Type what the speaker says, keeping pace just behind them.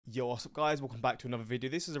Yo, what's up guys, welcome back to another video.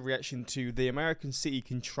 This is a reaction to the American city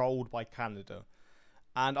controlled by Canada.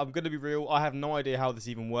 And I'm going to be real, I have no idea how this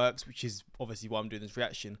even works, which is obviously why I'm doing this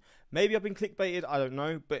reaction. Maybe I've been clickbaited, I don't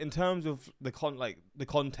know. But in terms of the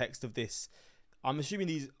context of this, I'm assuming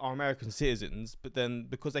these are American citizens, but then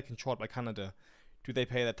because they're controlled by Canada, do they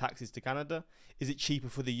pay their taxes to Canada? Is it cheaper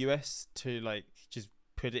for the US to just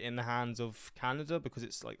put it in the hands of Canada because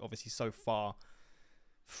it's obviously so far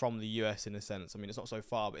from the US in a sense? I mean, it's not so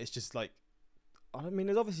far, but it's just I mean,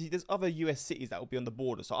 there's other US cities that will be on the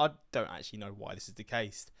border, so I don't actually know why this is the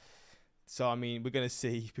case. So I mean, we're gonna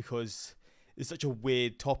see, because it's such a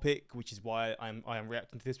weird topic, which is why I am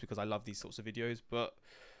reacting to this, because I love these sorts of videos. But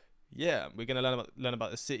yeah, we're gonna learn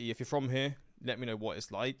about the city. If you're from here, let me know what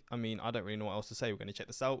it's like. I mean, I don't really know what else to say. We're gonna check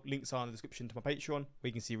this out. Links are in the description to my Patreon, where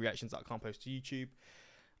you can see reactions that I can't post to YouTube.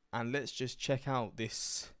 And let's just check out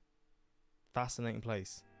this fascinating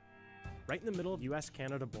place. Right in the middle of the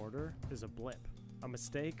US-Canada border is a blip, a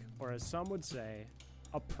mistake, or as some would say,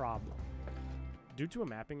 a problem. Due to a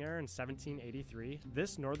mapping error in 1783,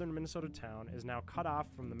 this northern Minnesota town is now cut off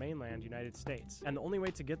from the mainland United States, and the only way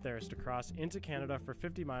to get there is to cross into Canada for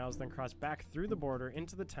 50 miles, then cross back through the border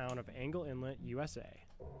into the town of Angle Inlet, USA.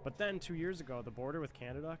 But then 2 years ago, the border with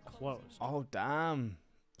Canada closed. Oh damn,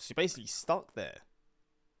 so you're basically stuck there,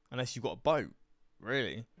 unless you've got a boat.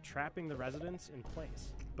 Really? Trapping the residents in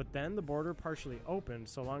place. But then the border partially opened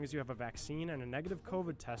so long as you have a vaccine and a negative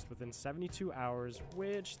COVID test within 72 hours,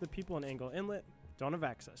 which the people in Angle Inlet don't have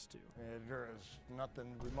access to. There is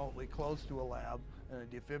nothing remotely close to a lab and a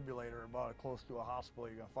defibrillator about as close to a hospital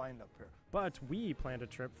you're going to find up here. But we planned a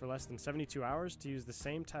trip for less than 72 hours to use the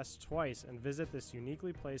same test twice and visit this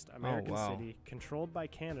uniquely placed American city controlled by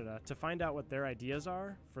Canada to find out what their ideas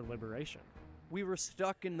are for liberation. We were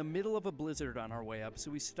stuck in the middle of a blizzard on our way up, so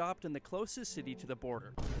we stopped in the closest city to the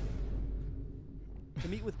border to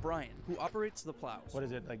meet with Brian, who operates the plows. What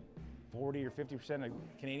is it, 40 or 50% of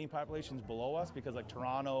Canadian population's below us, because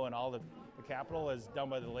Toronto and all the capital is down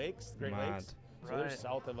by the lakes, Great Lakes. So they're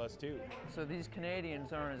south of us too. So these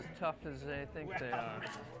Canadians aren't as tough as they think they are.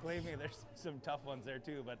 Believe me, there's some tough ones there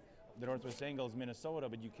too, but the Northwest Angle is Minnesota,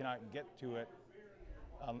 but you cannot get to it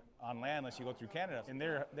on land unless you go through Canada. And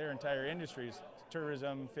their entire industry is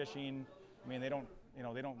tourism, fishing. I mean, they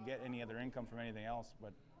don't get any other income from anything else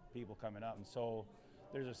but people coming up. And so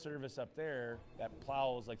there's a service up there that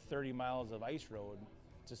plows 30 miles of ice road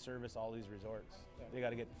to service all these resorts. They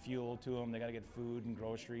got to get fuel to them. They got to get food and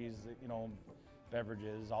groceries,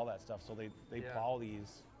 beverages, all that stuff. So they plow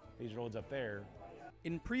these roads up there.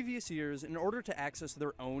 In previous years, in order to access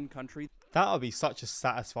their own country, that would be such a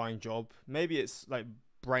satisfying job. Maybe it's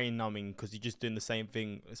brain numbing because you're just doing the same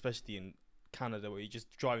thing, especially in Canada, where you're just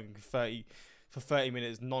driving for 30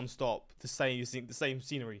 minutes non-stop, the same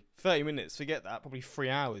scenery. 30 minutes, forget that, probably 3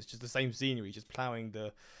 hours, just the same scenery, just plowing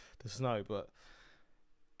the snow. But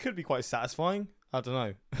could be quite satisfying, I don't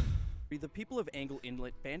know. The people of Angle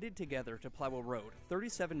Inlet banded together to plow a road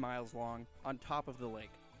 37 miles long on top of the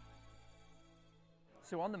lake.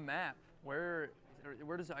 So on the map, where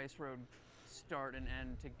does the ice road start and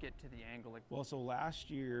end to get to the angle? Well, so last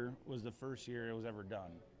year was the first year it was ever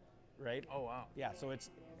done, right? Oh wow. Yeah, so it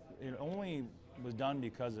only was done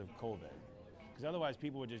because of COVID, because otherwise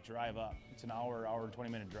people would just drive up. It's an hour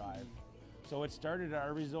 20-minute drive. So it started at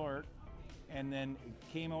our resort, and then it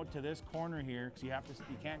came out to this corner here, because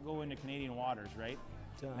you can't go into Canadian waters, right?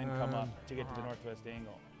 And then come up to get to the Northwest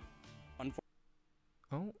Angle.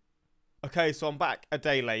 Oh. Okay, so I'm back a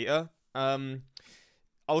day later.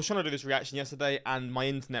 I was trying to do this reaction yesterday and my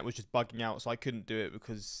internet was just bugging out, so I couldn't do it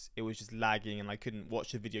because it was just lagging and I couldn't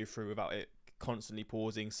watch the video through without it constantly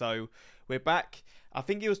pausing. So we're back. I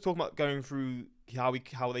think he was talking about going through how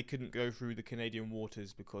they couldn't go through the Canadian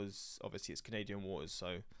waters because obviously it's Canadian waters,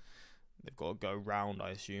 so they've got to go round,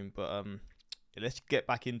 I assume. But yeah, let's get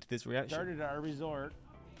back into this reaction. Started at our resort,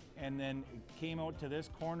 and then it came out to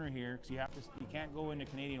this corner here, because you can't go into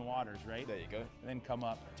Canadian waters, right? There you go. And then come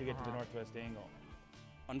up to get to the Northwest Angle.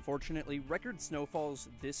 Unfortunately, record snowfalls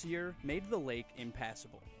this year made the lake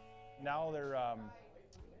impassable. Now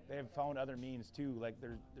they have found other means too,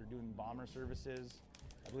 they're doing bomber services.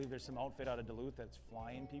 I believe there's some outfit out of Duluth that's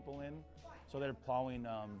flying people in, so they're plowing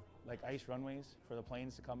ice runways for the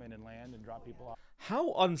planes to come in and land and drop people off.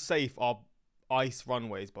 How unsafe are ice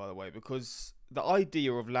runways, by the way? Because the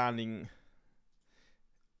idea of landing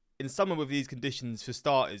in summer with these conditions, for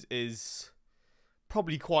starters, is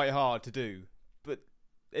probably quite hard to do. But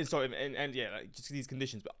just these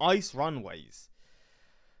conditions. But ice runways,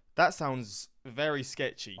 that sounds very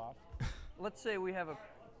sketchy. Let's say we have a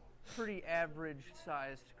pretty average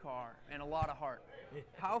sized car and a lot of heart.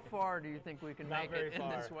 How far do you think we can Not make very it in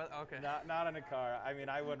far. this weather? Okay. Not in a car. I mean,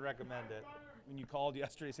 I wouldn't recommend it. When you called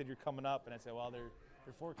yesterday, said you're coming up, and I said, well, they're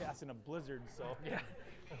forecasting a blizzard, so Yeah.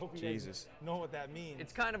 I hope you Jesus. guys know what that means.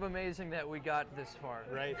 It's kind of amazing that we got this far.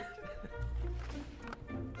 right.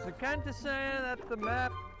 So Kent is saying that the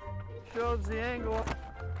map shows the angle.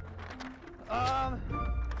 I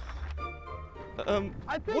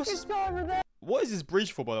think what's it's over there. What is this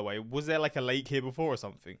bridge for, by the way? Was there like a lake here before or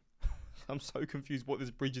something? I'm so confused what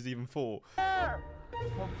this bridge is even for.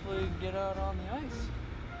 Hopefully get out on the ice.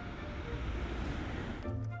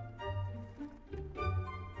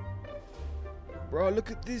 Bro,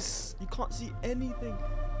 look at this. You can't see anything.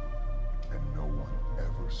 And no one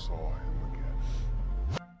ever saw him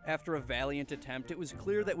again. After a valiant attempt, it was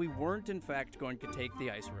clear that we weren't in fact going to take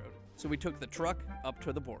the ice road. So we took the truck up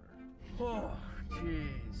to the border. Oh, jeez.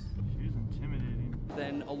 She's intimidating.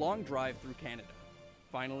 Then a long drive through Canada.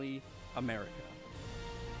 Finally, America.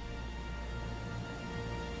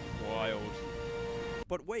 Wild.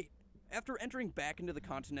 But wait, after entering back into the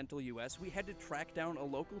continental US, we had to track down a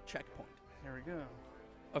local checkpoint. Here we go.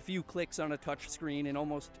 A few clicks on a touchscreen, and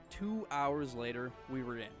almost 2 hours later, we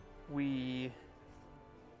were in. We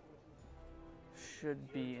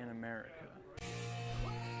should be in America.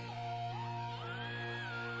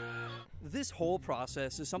 This whole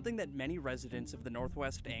process is something that many residents of the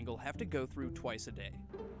Northwest Angle have to go through twice a day.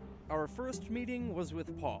 Our first meeting was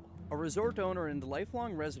with Paul, a resort owner and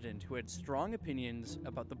lifelong resident who had strong opinions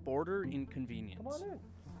about the border inconvenience. Come on in.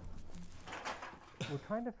 We're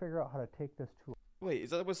trying to figure out how to take this to Wait,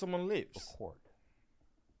 is that where someone a lives? court.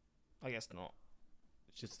 I guess not.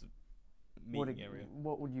 It's just a What, meeting area.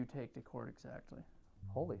 what would you take to court exactly?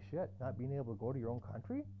 Holy shit, not being able to go to your own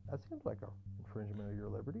country? That seems like a infringement of your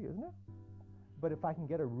liberty, isn't it? But if I can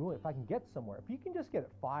get a ruling, if I can get somewhere, if you can just get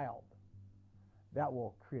it filed, that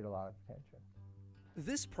will create a lot of tension.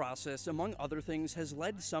 This process, among other things, has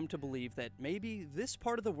led some to believe that maybe this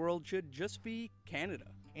part of the world should just be Canada.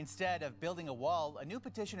 Instead of building a wall, a new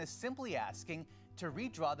petition is simply asking to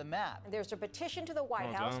redraw the map. There's a petition to the White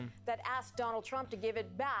Oh, House damn. that asks Donald Trump to give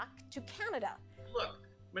it back to Canada. Look,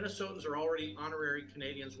 Minnesotans are already honorary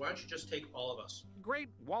Canadians. Why don't you just take all of us? Great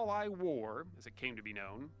Walleye War, as it came to be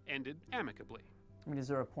known, ended amicably. I mean, is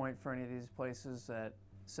there a point for any of these places that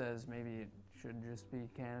says maybe it should just be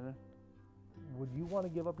Canada? Would you want to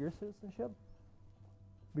give up your citizenship?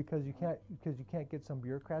 Because you can't get some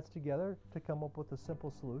bureaucrats together to come up with a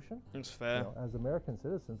simple solution? It's fair. You know, as American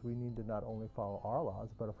citizens, we need to not only follow our laws,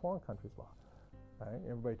 but a foreign country's law. Right?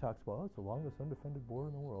 Everybody talks about, oh, it's the longest undefended border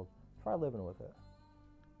in the world. Try living with it.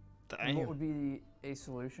 And what Damn. would be a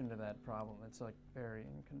solution to that problem? It's like very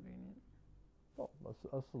inconvenient. Well,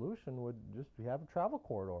 a solution would just be have a travel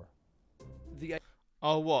corridor. The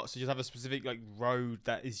Oh, what? So just have a specific like road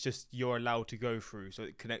that is just you're allowed to go through, so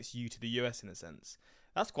it connects you to the US in a sense.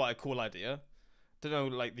 That's quite a cool idea. Don't know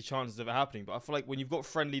like the chances of it happening, but I feel like when you've got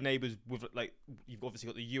friendly neighbors with like you've obviously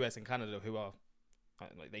got the US and Canada who are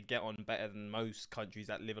like they get on better than most countries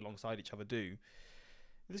that live alongside each other do.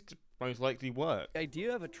 This could most likely work. The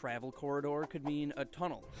idea of a travel corridor could mean a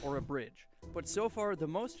tunnel or a bridge, but so far the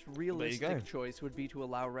most go. realistic choice would be to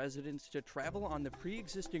allow residents to travel on the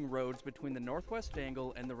pre-existing roads between the Northwest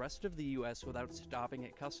Angle and the rest of the U.S. without stopping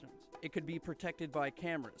at customs. It could be protected by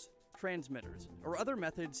cameras, transmitters, or other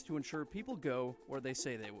methods to ensure people go where they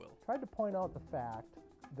say they will. Tried to point out the fact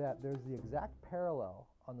that there's the exact parallel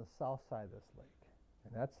on the south side of this lake,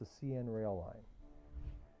 and that's the CN rail line.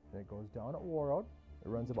 And it goes down at Warroad. It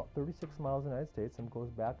runs about 36 miles in the United States and goes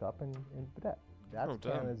back up in Brit. That's Oh,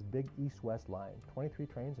 damn. Canada's big east-west line, 23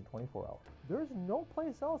 trains in 24 hours. There's no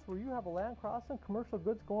place else where you have a land crossing, commercial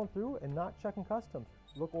goods going through and not checking customs.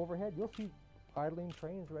 Look overhead, you'll see idling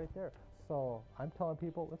trains right there. So I'm telling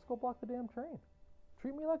people, let's go block the damn train.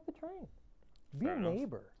 Treat me like the train. Be Fair a enough.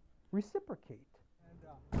 neighbor. Reciprocate.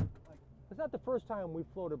 And it's not the first time we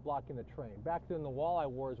floated blocking the train. Back in the Walleye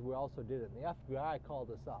Wars, we also did it. And the FBI called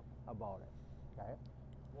us up about it. Okay?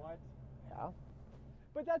 What? Yeah.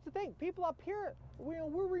 But that's the thing. People up here, we're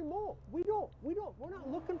remote. We're not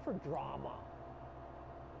looking for drama.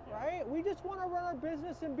 Right? We just want to run our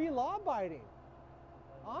business and be law-abiding.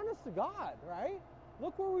 Honest to God, right?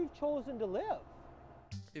 Look where we've chosen to live.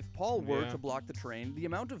 If Paul were Yeah. to block the train, the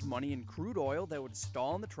amount of money in crude oil that would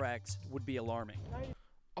stall on the tracks would be alarming.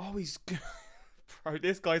 Oh, he's bro.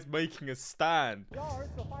 This guy's making a stand. $,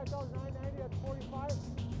 so 5,990, that's 45.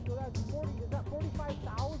 So that's 40. Is that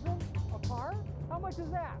 45,000 a car? How much is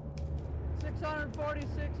that?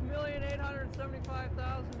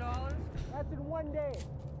 $646,875,000. That's in one day.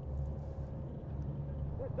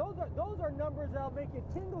 Those are numbers that'll make you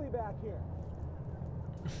tingly back here.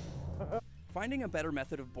 Finding a better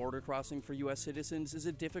method of border crossing for US citizens is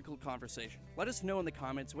a difficult conversation. Let us know in the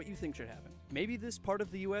comments what you think should happen. Maybe this part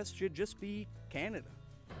of the US should just be Canada.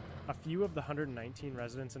 A few of the 119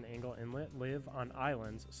 residents in Angle Inlet live on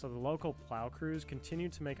islands, so the local plow crews continue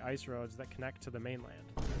to make ice roads that connect to the mainland.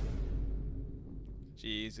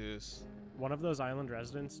 Jesus. One of those island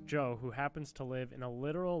residents, Joe, who happens to live in a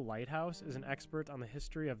literal lighthouse, is an expert on the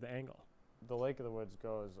history of the Angle. The Lake of the Woods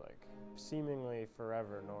goes like seemingly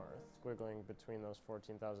forever north, squiggling between those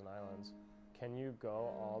 14,000 islands. Can you go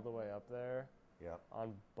all the way up there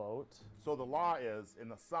on boat? So the law is, in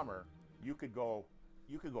the summer, you could go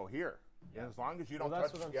here. And as long as you don't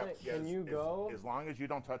that's touch, what I'm saying. Can you go? As long as you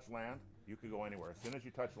don't touch land, you could go anywhere. As soon as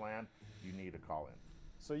you touch land, you need a call in.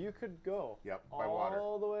 So you could go by water.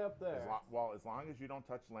 all the way up there. As long as you don't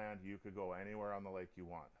touch land, you could go anywhere on the lake you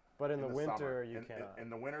want. But in the winter, summer, you cannot.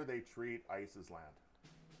 In the winter, they treat ice as land.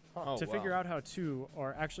 Huh. To figure out how 2,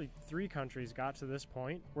 or actually 3 countries got to this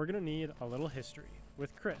point, we're going to need a little history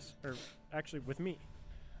with Chris, or actually with me.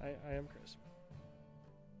 I am Chris.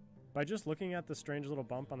 By just looking at the strange little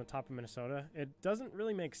bump on the top of Minnesota, it doesn't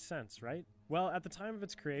really make sense, right? Well, at the time of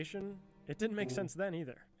its creation, it didn't make sense then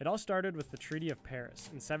either. It all started with the Treaty of Paris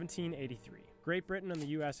in 1783. Great Britain and the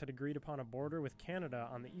US had agreed upon a border with Canada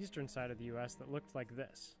on the eastern side of the US that looked like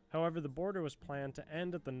this. However, the border was planned to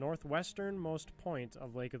end at the northwesternmost point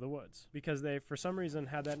of Lake of the Woods, because they, for some reason,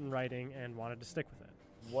 had that in writing and wanted to stick with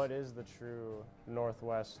it. What is the true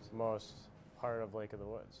northwestmost part of Lake of the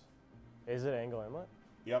Woods? Is it Angle Inlet?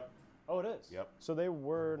 Yep. Oh, it is? Yep. So they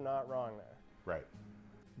were not wrong there. Right.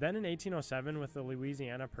 Then in 1807, with the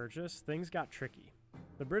Louisiana Purchase, things got tricky.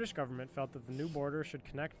 The British government felt that the new border should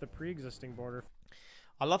connect the pre-existing border.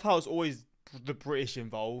 I love how it's always the British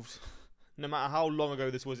involved. No matter how long ago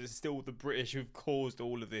this was, it's still the British who've caused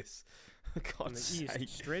all of this. From the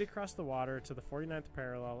east, straight across the water to the 49th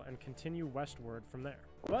parallel and continue westward from there.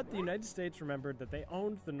 But the United States remembered that they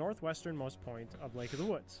owned the northwesternmost point of Lake of the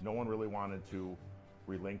Woods. No one really wanted to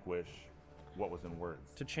relinquish what was in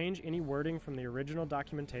words. To change any wording from the original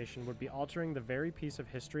documentation would be altering the very piece of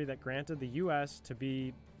history that granted the U.S. to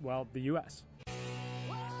be, well, the U.S.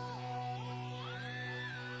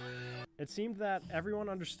 It seemed that everyone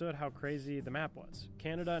understood how crazy the map was.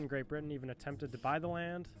 Canada and Great Britain even attempted to buy the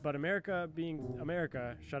land, but America, being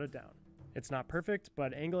America, shut it down. It's not perfect,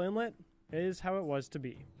 but Angle Inlet is how it was to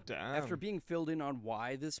be. Damn. After being filled in on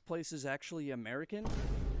why this place is actually American,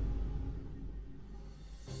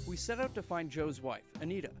 we set out to find Joe's wife,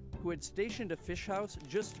 Anita, who had stationed a fish house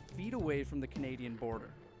just feet away from the Canadian border.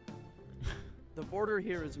 The border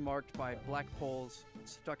here is marked by black poles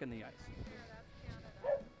stuck in the ice.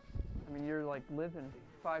 I mean, you're like living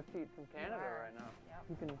 5 feet from Canada right now. Yep.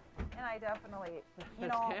 You can. And I definitely,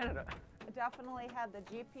 That's Canada. I definitely had the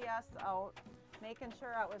GPS out, making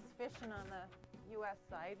sure I was fishing on the U.S.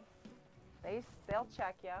 side. They'll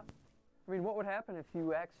check you. I mean, what would happen if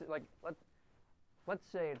you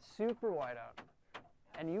let's say it's super wide out,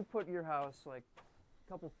 and you put your house like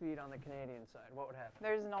a couple feet on the Canadian side? What would happen?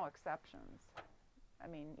 There's no exceptions. I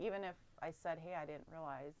mean, even if I said, hey, I didn't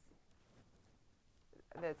realize,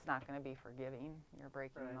 that's not going to be forgiving. You're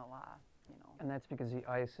breaking the law, you know. And that's because the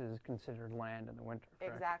ice is considered land in the winter,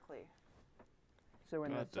 correct? Exactly. So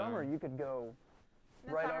in the summer, you could go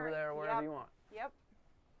right over there wherever you want. Yep.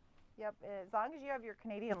 Yep. As long as you have your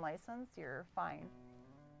Canadian license, you're fine.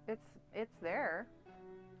 It's there.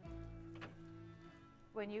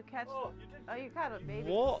 When you catch, you caught a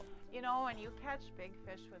baby. What? You know, when you catch big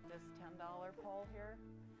fish with this $10 pole here,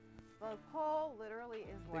 the pole literally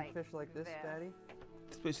is Big fish like this, Daddy?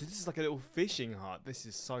 This is like a little fishing hut. This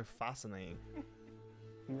is so fascinating.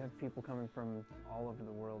 You have people coming from all over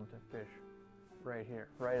the world to fish right here,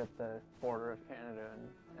 right at the border of Canada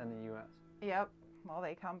and the U.S. Yep. Well,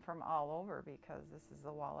 they come from all over because this is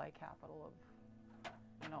the walleye capital of,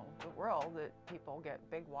 you know, the world. That people get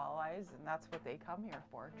big walleyes, and that's what they come here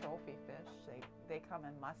for, trophy fish. They come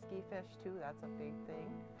in musky fish too. That's a big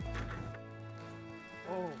thing.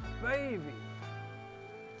 Oh, baby!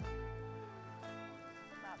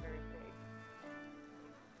 Not very big.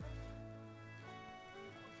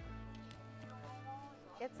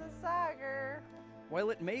 It's a sauger. While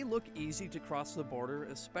it may look easy to cross the border,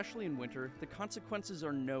 especially in winter, the consequences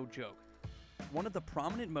are no joke. One of the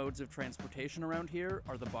prominent modes of transportation around here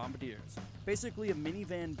are the bombardiers. Basically a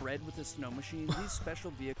minivan bred with a snow machine, these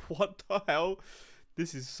special vehicles What the hell?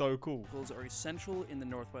 This is so cool. Are essential in the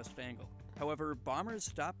Northwest Angle. However, bombers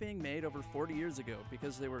stopped being made over 40 years ago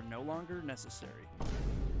because they were no longer necessary.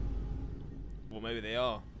 Well, maybe they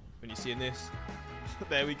are. When you're seeing this.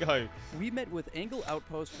 There we go. We met with Angle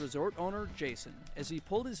Outpost resort owner Jason as he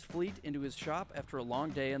pulled his fleet into his shop after a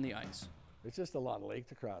long day on the ice. It's just a lot of lake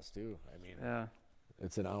to cross too. I mean, Yeah.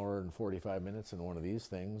 it's an hour and 45 minutes in one of these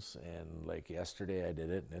things, and like yesterday I did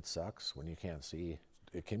it, and it sucks when you can't see.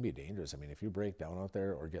 It can be dangerous. I mean, if you break down out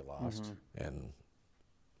there or get lost, and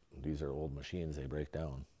these are old machines, they break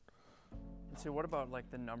down. And so what about like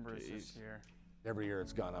the numbers this year? Every year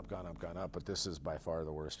it's gone up, gone up, gone up, but this is by far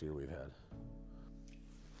the worst year we've had.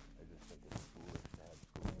 I just think it's foolish to have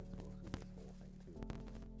school kids go through this whole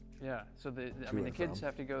thing too. Yeah. So the To the and kids from.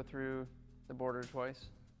 have to go through the border twice.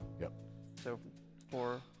 Yep. So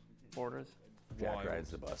 4 borders. Jack rides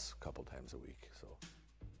the bus a couple times a week, so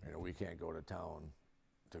we can't go to town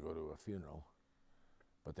to go to a funeral,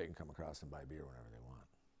 but they can come across and buy beer whenever they want.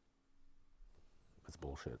 It's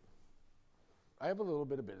bullshit. I have a little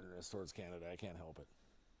bit of bitterness towards Canada. I can't help it.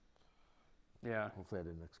 Yeah. Hopefully I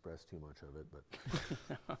didn't express too much of it,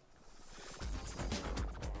 but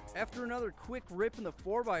After another quick rip in the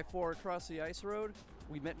 4x4 across the ice road,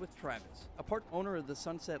 we met with Travis, a part owner of the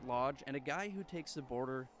Sunset Lodge and a guy who takes the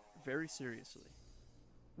border very seriously.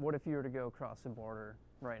 What if you were to go across the border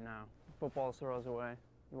right now? Football throws away.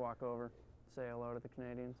 You walk over, say hello to the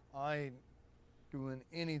Canadians. I ain't doing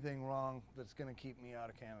anything wrong that's going to keep me out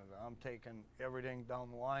of Canada. I'm taking everything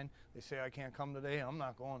down the line. They say I can't come today, I'm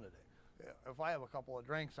not going today. If I have a couple of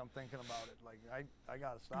drinks, I'm thinking about it. Like, I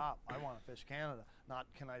got to stop. I want to fish Canada. Not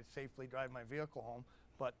can I safely drive my vehicle home,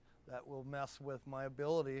 but that will mess with my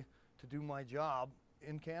ability to do my job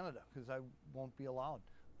in Canada because I won't be allowed.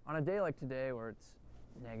 On a day like today where it's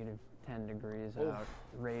negative 10 degrees out,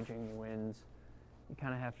 raging winds, you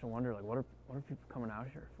kind of have to wonder, like, what are people coming out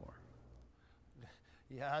here for?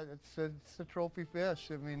 Yeah, it's a trophy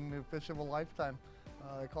fish. I mean, the fish of a lifetime.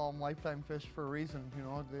 They call them lifetime fish for a reason. You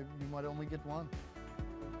know, you might only get one.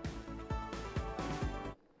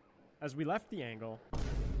 As we left the angle,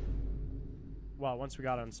 well, once we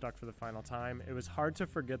got unstuck for the final time, it was hard to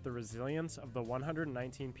forget the resilience of the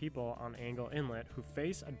 119 people on Angle Inlet who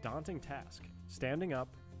face a daunting task, standing up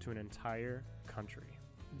to an entire country.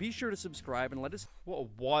 Be sure to subscribe and let us... What a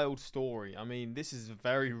wild story. I mean, this is a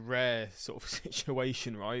very rare sort of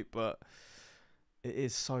situation, right? But it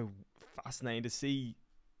is so fascinating to see.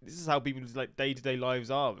 This is how people's like day-to-day lives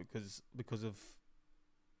are because of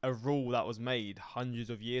a rule that was made hundreds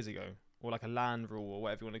of years ago, or like a land rule or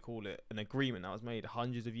whatever you want to call it, an agreement that was made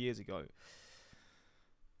hundreds of years ago.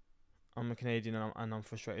 I'm a Canadian and I'm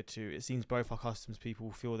frustrated too. It seems both our customs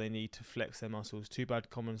people feel they need to flex their muscles. Too bad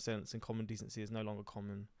common sense and common decency is no longer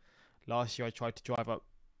common. Last year I tried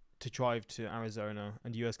to drive to Arizona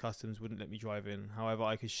and US Customs wouldn't let me drive in. However,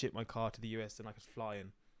 I could ship my car to the US and I could fly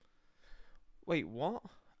in. Wait, what?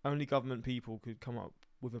 Only government people could come up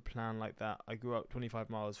with a plan like that. I grew up 25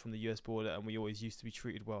 miles from the US border and we always used to be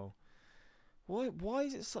treated well. Why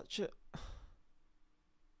is it such a...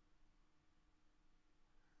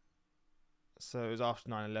 So it was after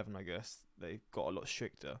 9/11, I guess. They got a lot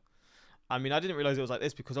stricter. I mean, I didn't realise it was like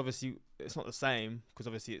this because obviously it's not the same, because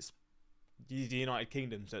obviously it's the United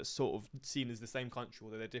Kingdom, so it's sort of seen as the same country,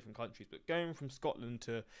 although they're different countries. But going from Scotland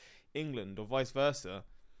to England or vice versa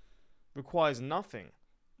requires nothing.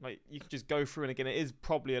 Like, you can just go through, and again, it is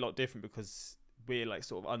probably a lot different because we're like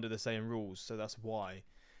sort of under the same rules, so that's why.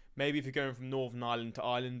 Maybe if you're going from Northern Ireland to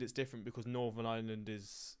Ireland, it's different because Northern Ireland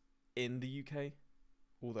is in the UK,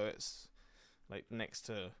 although it's like next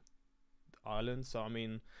to Ireland. So I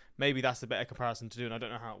mean, maybe that's a better comparison to do, and I don't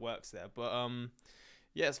know how it works there. But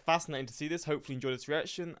yeah, it's fascinating to see this. Hopefully you enjoyed this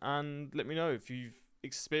reaction, and let me know if you've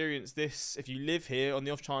experienced this. If you live here, on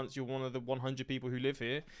the off chance you're one of the 100 people who live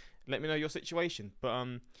here, let me know your situation.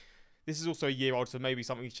 But this is also a year old, so maybe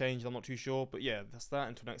something's changed. I'm not too sure. But yeah, that's that.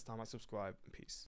 Until next time, I subscribe. Peace.